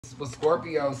For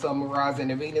Scorpio, Sun, Moon, Rising,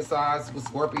 and Venus signs. For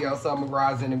Scorpio, Sun, Moon,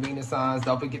 Rising, and Venus signs.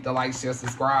 Don't forget to like, share,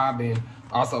 subscribe, and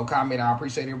also comment. I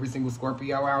appreciate every single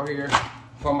Scorpio out here.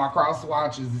 For my cross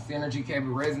watchers, this energy can be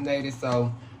resonated,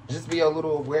 so just be a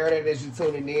little aware that as you're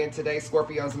tuning in. Today,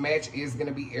 Scorpio's match is going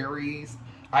to be Aries.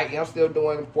 I am still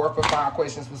doing 4 for 5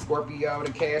 questions for Scorpio.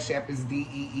 The Cash App is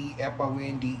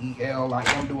DEEFONDEL.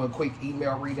 I am doing quick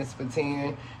email readings for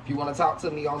 10. If you want to talk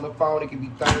to me on the phone, it can be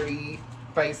 30.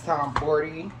 FaceTime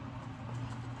 40.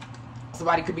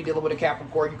 Somebody could be dealing with a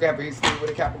Capricorn. You could have a history with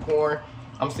a Capricorn.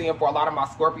 I'm seeing for a lot of my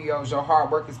Scorpios, your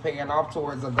hard work is paying off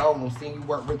towards a goal. I'm seeing you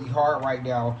work really hard right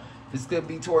now. This could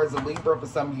be towards a Libra for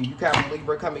some of you. You could have a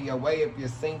Libra coming your way if you're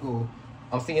single.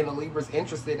 I'm seeing the Libra's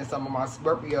interested in some of my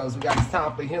Scorpios. We got this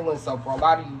time for healing. So for a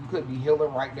lot of you, you could be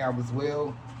healing right now as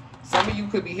well. Some of you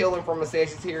could be healing from a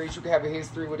Sagittarius. You could have a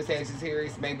history with a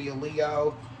Sagittarius, maybe a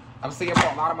Leo. I'm seeing for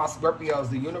a lot of my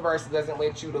Scorpios, the universe doesn't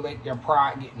let you to let your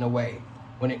pride get in the way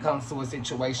when it comes to a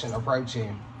situation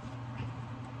approaching.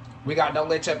 We got don't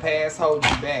let your past hold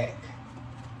you back.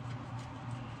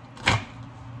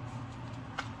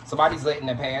 Somebody's letting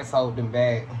the past hold them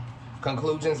back.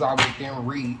 Conclusions are within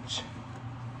reach.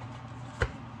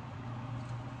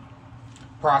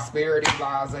 Prosperity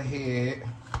lies ahead.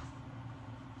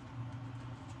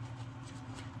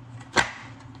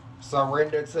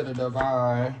 Surrender to the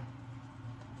divine.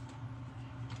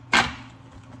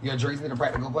 Your dreams need a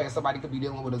practical plan. Somebody could be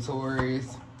dealing with a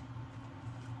Taurus.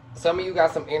 Some of you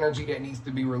got some energy that needs to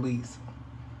be released.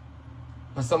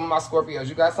 For some of my Scorpios,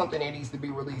 you got something that needs to be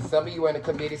released. Some of you are in a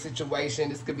committed situation.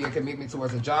 This could be a commitment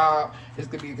towards a job. This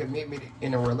could be a commitment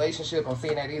in a relationship. I'm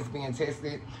seeing that it's being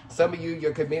tested. Some of you,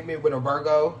 your commitment with a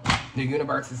Virgo, the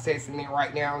universe is testing it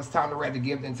right now. It's time to rather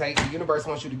give than take. The universe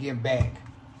wants you to give back.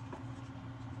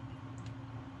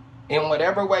 In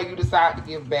whatever way you decide to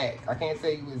give back. I can't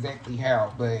tell you exactly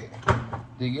how, but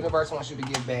the universe wants you to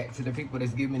give back to the people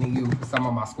that's giving to you. For some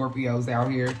of my Scorpios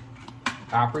out here,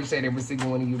 I appreciate every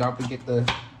single one of you. Don't forget to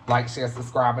like, share,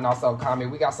 subscribe, and also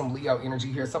comment. We got some Leo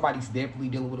energy here. Somebody's definitely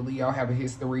dealing with a Leo, have a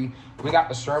history. We got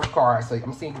the Strength card, so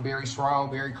I'm seeing very strong,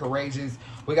 very courageous.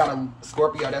 We got a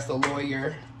Scorpio that's a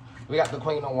lawyer. We got the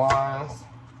Queen of Wands.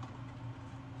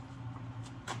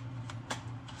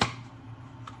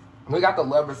 We got the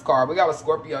Lovers card. We got a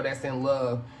Scorpio that's in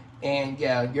love. And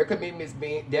yeah, your commitment is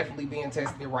definitely being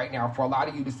tested right now. For a lot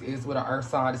of you, this is with an Earth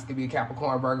sign. This could be a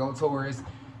Capricorn, Virgo, Taurus.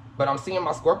 But I'm seeing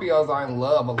my Scorpios are in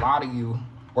love, a lot of you.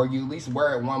 Or you at least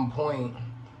were at one point.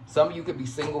 Some of you could be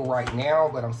single right now,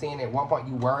 but I'm seeing at one point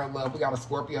you were in love. We got a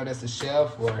Scorpio that's a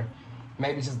chef, or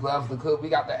maybe just loves to cook. We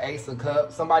got the Ace of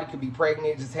Cups. Somebody could be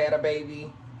pregnant, just had a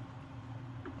baby.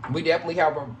 We definitely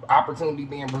have an opportunity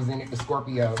being presented to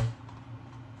Scorpio.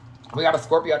 We got a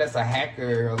Scorpio that's a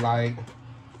hacker, like,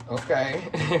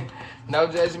 okay. No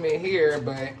judgment here,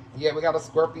 but yeah, we got a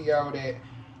Scorpio that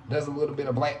does a little bit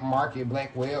of black market,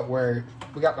 black web work.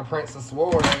 We got the Prince of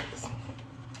Swords.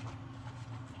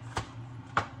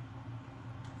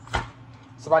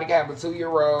 Somebody can have a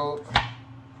 2-year-old.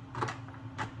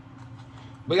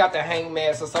 We got the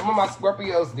Hangman. So some of my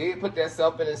Scorpios did put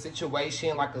themselves in a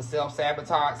situation, like a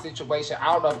self-sabotage situation.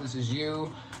 I don't know if this is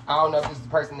you. I don't know if this is the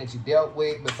person that you dealt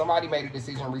with, but somebody made a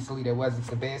decision recently that wasn't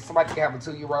the best. Somebody can have a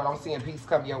 2-year-old. I'm seeing peace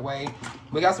come your way.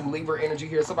 We got some Libra energy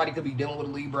here. Somebody could be dealing with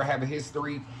a Libra, have a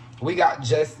history. We got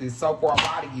justice. So for a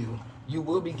lot of you, you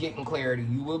will be getting clarity.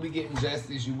 You will be getting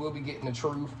justice. You will be getting the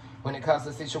truth when it comes to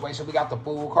the situation. We got the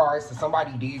Fool card. So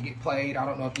somebody did get played. I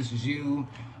don't know if this is you.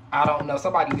 I don't know.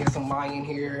 Somebody did some lying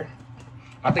here.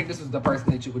 I think this was the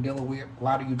person that you were dealing with. A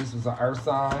lot of you, this was an Earth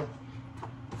sign.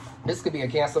 This could be a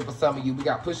Cancer for some of you. We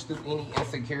got pushed through any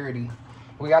insecurity.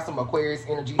 We got some Aquarius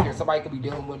energy here. Somebody could be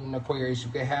dealing with an Aquarius. You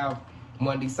could have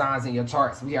one of these signs in your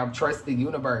charts. We have trust the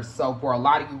universe. So for a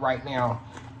lot of you right now,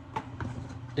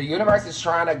 the universe is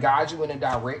trying to guide you in a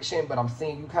direction, but I'm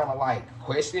seeing you kind of like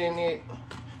questioning it.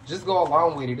 Just go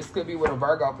along with it. This could be with a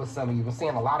Virgo for some of you. I'm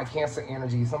seeing a lot of Cancer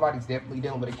energy. Somebody's definitely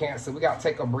dealing with a Cancer. We got to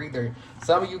take a breather.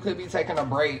 Some of you could be taking a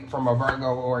break from a Virgo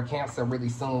or a Cancer really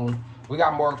soon. We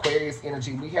got more Aquarius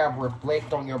energy. We have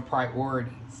reflect on your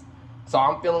priorities. So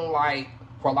I'm feeling like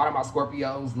for a lot of my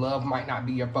Scorpios, love might not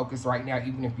be your focus right now.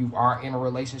 Even if you are in a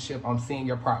relationship, I'm seeing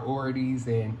your priorities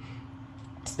and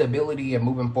stability and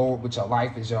moving forward with your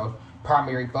life is your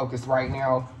primary focus right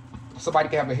now. Somebody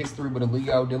can have a history with a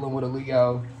Leo, dealing with a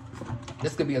Leo.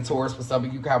 This could be a Taurus for some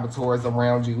of you. You can have a Taurus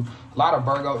around you. A lot of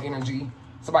Virgo energy.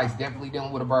 Somebody's definitely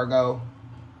dealing with a Virgo.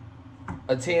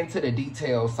 Attend to the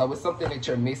details. So it's something that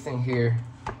you're missing here.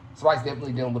 Somebody's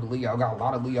definitely dealing with a Leo. Got a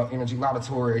lot of Leo energy, a lot of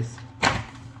Taurus.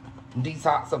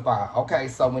 Detoxify. Okay,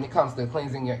 so when it comes to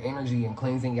cleansing your energy and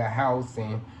cleansing your house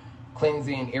and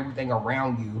cleansing everything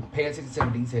around you. Pay attention to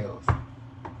the details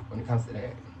when it comes to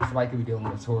that. Somebody could be dealing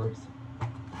with a Taurus.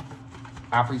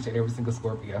 I appreciate every single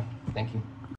Scorpio. Thank you.